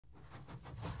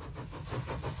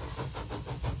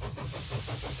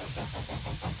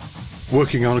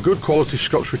Working on a good quality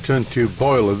Scotch return tube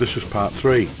boiler, this is part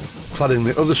 3. Cladding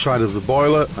the other side of the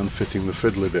boiler and fitting the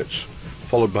fiddly bits,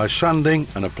 followed by sanding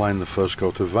and applying the first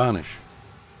coat of varnish.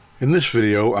 In this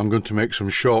video I'm going to make some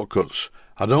shortcuts.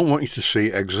 I don't want you to see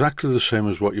exactly the same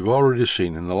as what you've already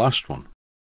seen in the last one.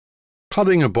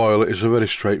 Cladding a boiler is a very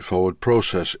straightforward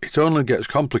process. It only gets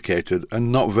complicated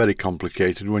and not very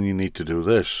complicated when you need to do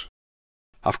this.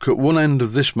 I've cut one end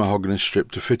of this mahogany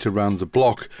strip to fit around the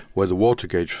block where the water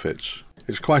gauge fits.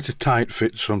 It's quite a tight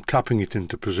fit, so I'm tapping it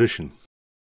into position.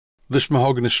 This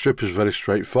mahogany strip is very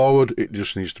straightforward, it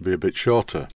just needs to be a bit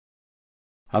shorter.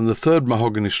 And the third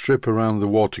mahogany strip around the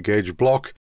water gauge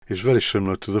block is very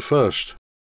similar to the first.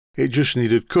 It just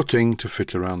needed cutting to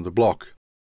fit around the block.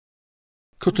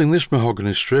 Cutting this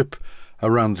mahogany strip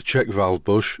around the check valve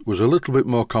bush was a little bit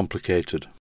more complicated.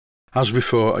 As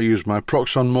before, I used my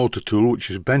Proxxon motor tool,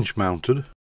 which is bench mounted,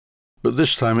 but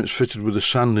this time it's fitted with a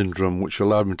sanding drum which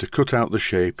allowed me to cut out the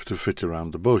shape to fit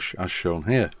around the bush, as shown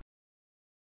here.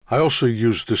 I also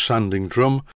used the sanding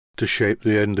drum to shape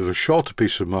the end of a shorter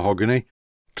piece of mahogany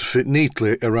to fit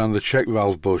neatly around the check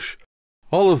valve bush.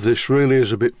 All of this really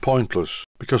is a bit pointless,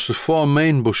 because the 4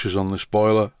 main bushes on this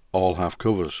boiler all have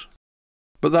covers.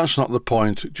 But that's not the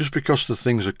point. Just because the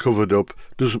things are covered up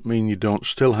doesn't mean you don't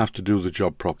still have to do the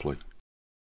job properly.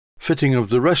 Fitting of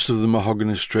the rest of the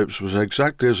mahogany strips was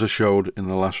exactly as I showed in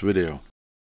the last video.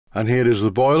 And here is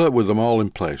the boiler with them all in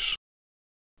place.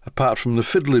 Apart from the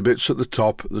fiddly bits at the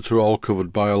top that are all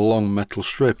covered by a long metal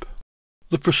strip.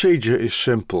 The procedure is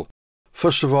simple.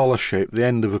 First of all, I shape the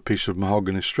end of a piece of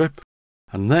mahogany strip,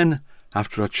 and then,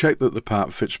 after I check that the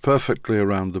part fits perfectly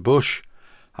around the bush,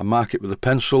 I mark it with a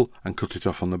pencil and cut it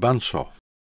off on the bandsaw.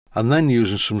 And then,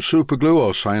 using some super glue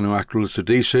or cyanoacrylate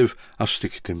adhesive, I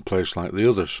stick it in place like the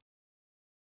others.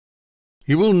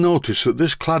 You will notice that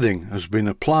this cladding has been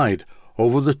applied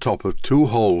over the top of 2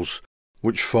 holes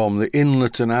which form the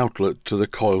inlet and outlet to the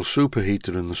coil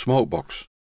superheater in the smoke box.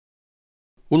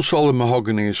 Once all the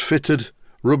mahogany is fitted,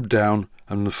 rubbed down,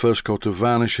 and the first coat of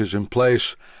varnish is in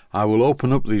place, I will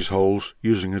open up these holes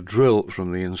using a drill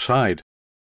from the inside.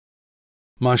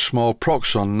 My small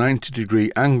Proxxon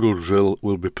 90-degree angle drill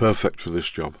will be perfect for this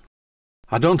job.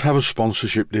 I don't have a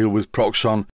sponsorship deal with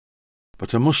Proxxon,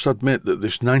 but I must admit that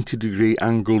this 90-degree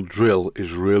angle drill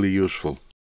is really useful.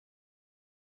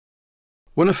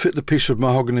 When I fit the piece of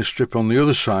mahogany strip on the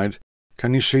other side,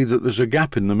 can you see that there's a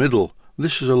gap in the middle?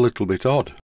 This is a little bit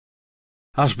odd.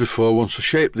 As before, once I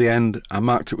shaped the end, I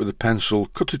marked it with a pencil,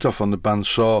 cut it off on the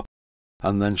bandsaw,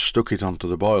 and then stuck it onto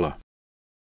the boiler.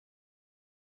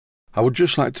 I would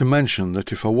just like to mention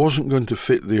that if I wasn't going to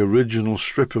fit the original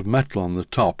strip of metal on the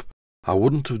top, I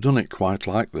wouldn't have done it quite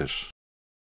like this.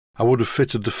 I would have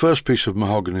fitted the first piece of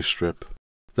mahogany strip,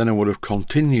 then I would have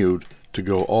continued to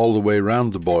go all the way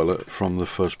round the boiler from the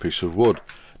first piece of wood,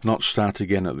 not start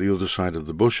again at the other side of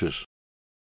the bushes.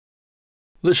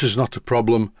 This is not a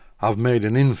problem. I've made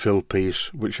an infill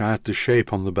piece which I had to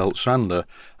shape on the belt sander,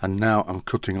 and now I'm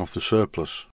cutting off the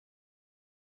surplus.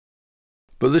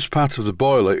 But this part of the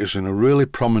boiler is in a really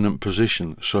prominent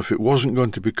position, so if it wasn't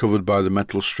going to be covered by the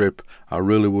metal strip, I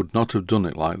really would not have done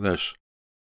it like this.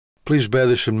 Please bear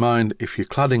this in mind if you're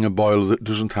cladding a boiler that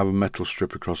doesn't have a metal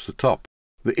strip across the top.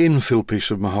 The infill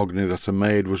piece of mahogany that I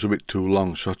made was a bit too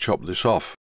long, so I chopped this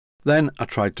off. Then I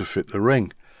tried to fit the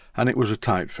ring, and it was a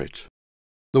tight fit.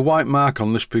 The white mark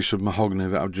on this piece of mahogany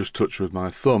that I've just touched with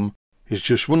my thumb is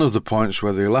just one of the points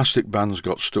where the elastic bands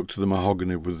got stuck to the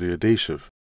mahogany with the adhesive.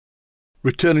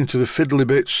 Returning to the fiddly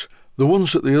bits, the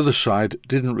ones at the other side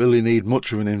didn't really need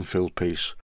much of an infill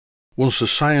piece. Once the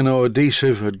cyano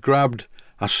adhesive had grabbed,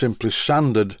 I simply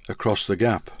sanded across the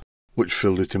gap, which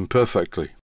filled it in perfectly.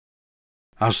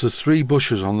 As the 3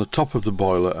 bushes on the top of the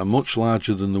boiler are much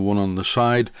larger than the one on the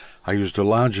side, I used a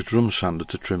larger drum sander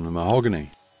to trim the mahogany.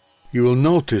 You will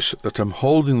notice that I'm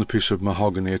holding the piece of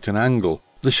mahogany at an angle.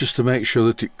 This is to make sure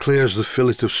that it clears the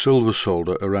fillet of silver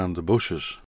solder around the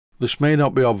bushes. This may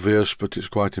not be obvious, but it's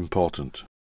quite important.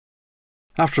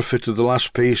 After I fitted the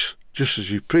last piece, just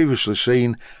as you've previously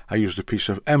seen, I used a piece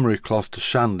of emery cloth to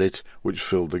sand it, which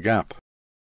filled the gap.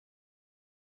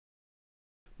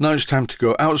 Now it's time to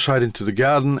go outside into the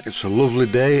garden. It's a lovely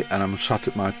day and I'm sat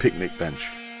at my picnic bench.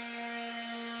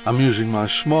 I'm using my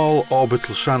small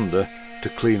orbital sander to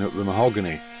clean up the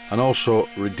mahogany and also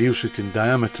reduce it in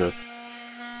diameter.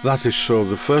 That is so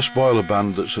the first boiler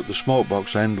band that's at the smoke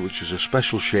box end, which is a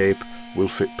special shape, will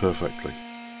fit perfectly.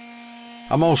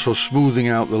 I'm also smoothing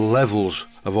out the levels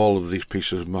of all of these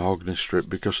pieces of mahogany strip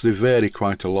because they vary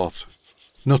quite a lot.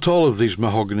 Not all of these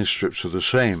mahogany strips are the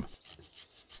same,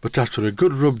 but after a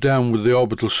good rub down with the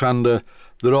orbital sander,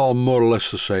 they're all more or less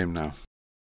the same now.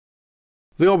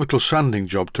 The orbital sanding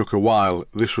job took a while.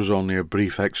 This was only a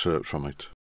brief excerpt from it.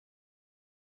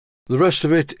 The rest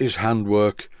of it is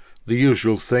handwork, the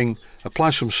usual thing. Apply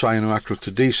some cyanoacrylate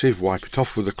adhesive, wipe it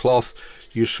off with a cloth,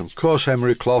 use some coarse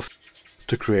emery cloth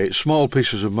to create small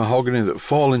pieces of mahogany that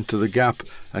fall into the gap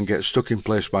and get stuck in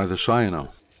place by the cyano.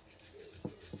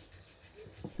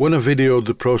 When I videoed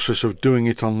the process of doing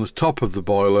it on the top of the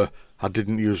boiler, I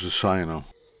didn't use the cyano.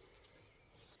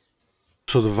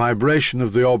 So the vibration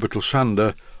of the orbital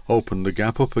sander opened the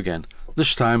gap up again.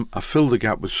 This time I filled the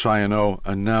gap with cyano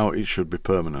and now it should be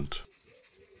permanent.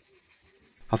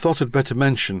 I thought I'd better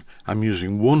mention I'm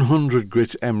using 100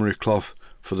 grit emery cloth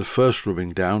for the first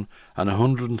rubbing down and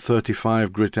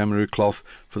 135 grit emery cloth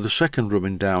for the second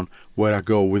rubbing down where I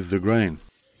go with the grain.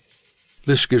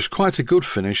 This gives quite a good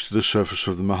finish to the surface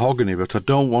of the mahogany, but I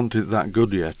don't want it that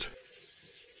good yet.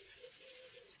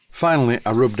 Finally,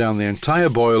 I rub down the entire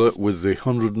boiler with the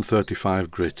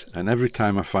 135 grit, and every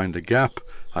time I find a gap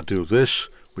I do this,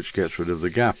 which gets rid of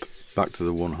the gap. Back to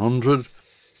the 100,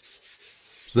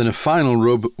 then a final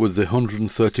rub with the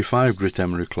 135 grit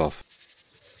emery cloth.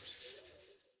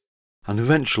 And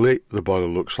eventually the boiler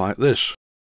looks like this.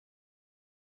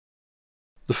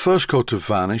 The first coat of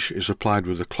varnish is applied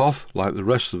with a cloth like the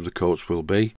rest of the coats will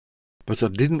be, but I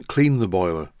didn't clean the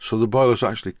boiler, so the boiler is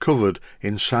actually covered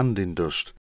in sanding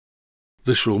dust.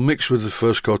 This will mix with the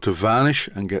first coat of varnish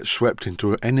and get swept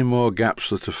into any more gaps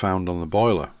that are found on the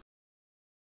boiler.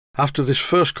 After this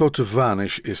first coat of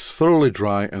varnish is thoroughly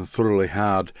dry and thoroughly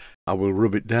hard, I will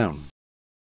rub it down.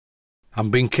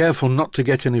 I'm being careful not to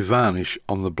get any varnish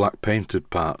on the black painted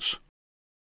parts.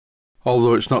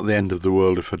 Although it's not the end of the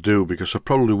world if I do, because I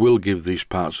probably will give these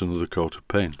parts another coat of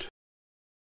paint.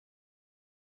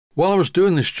 While I was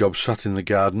doing this job sat in the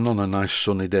garden on a nice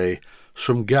sunny day,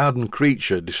 some garden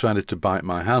creature decided to bite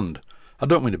my hand. I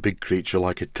don't mean a big creature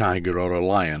like a tiger or a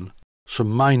lion.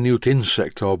 Some minute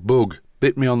insect or bug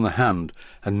bit me on the hand,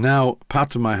 and now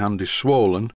part of my hand is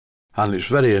swollen, and it's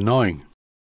very annoying.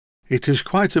 It is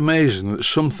quite amazing that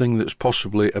something that's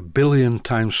possibly 1 billion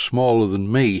times smaller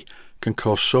than me can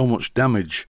cause so much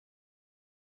damage.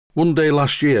 One day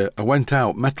last year I went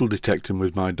out metal detecting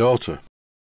with my daughter,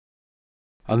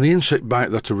 and the insect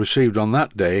bite that I received on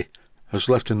that day has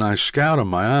left a nice scar on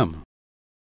my arm.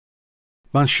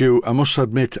 Mind you, I must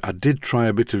admit I did try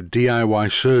a bit of DIY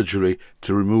surgery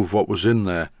to remove what was in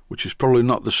there, which is probably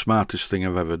not the smartest thing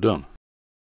I've ever done.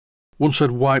 Once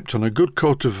I'd wiped on a good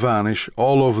coat of varnish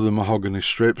all over the mahogany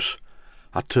strips,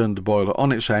 I turned the boiler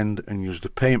on its end and used a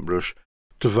paintbrush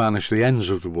to varnish the ends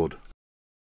of the wood.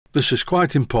 This is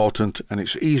quite important and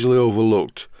it's easily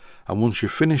overlooked, and once you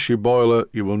finish your boiler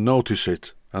you will notice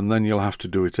it, and then you'll have to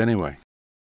do it anyway.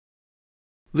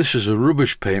 This is a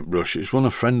rubbish paintbrush. It's one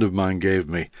a friend of mine gave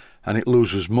me, and it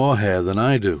loses more hair than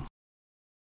I do.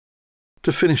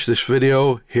 To finish this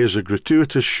video, here's a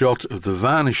gratuitous shot of the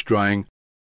varnish drying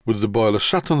with the boiler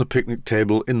sat on the picnic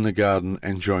table in the garden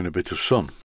enjoying a bit of sun.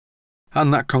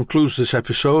 And that concludes this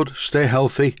episode. Stay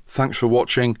healthy, thanks for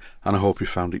watching, and I hope you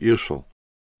found it useful.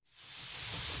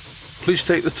 Please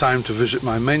take the time to visit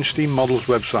my Mainsteam Models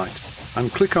website and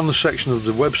click on the section of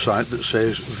the website that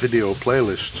says Video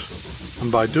Playlists.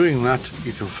 And by doing that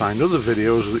you can find other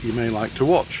videos that you may like to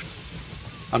watch.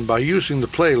 And by using the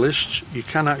playlists you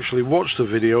can actually watch the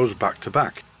videos back to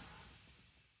back.